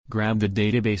Grab the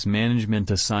database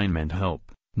management assignment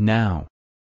help, now.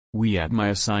 We at My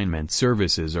Assignment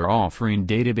Services are offering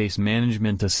database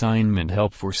management assignment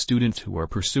help for students who are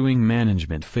pursuing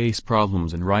management face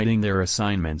problems and writing their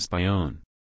assignments by own.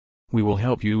 We will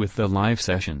help you with the live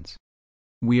sessions.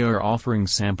 We are offering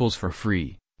samples for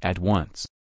free, at once.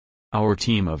 Our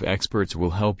team of experts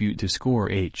will help you to score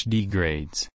HD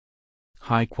grades.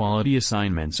 High-quality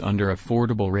assignments under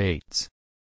affordable rates.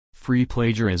 Free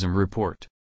plagiarism report.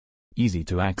 Easy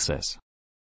to access.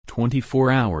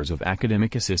 24 hours of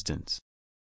academic assistance.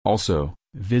 Also,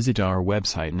 visit our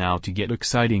website now to get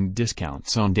exciting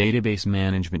discounts on database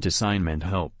management assignment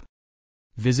help.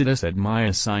 Visit us at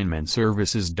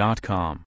myassignmentservices.com.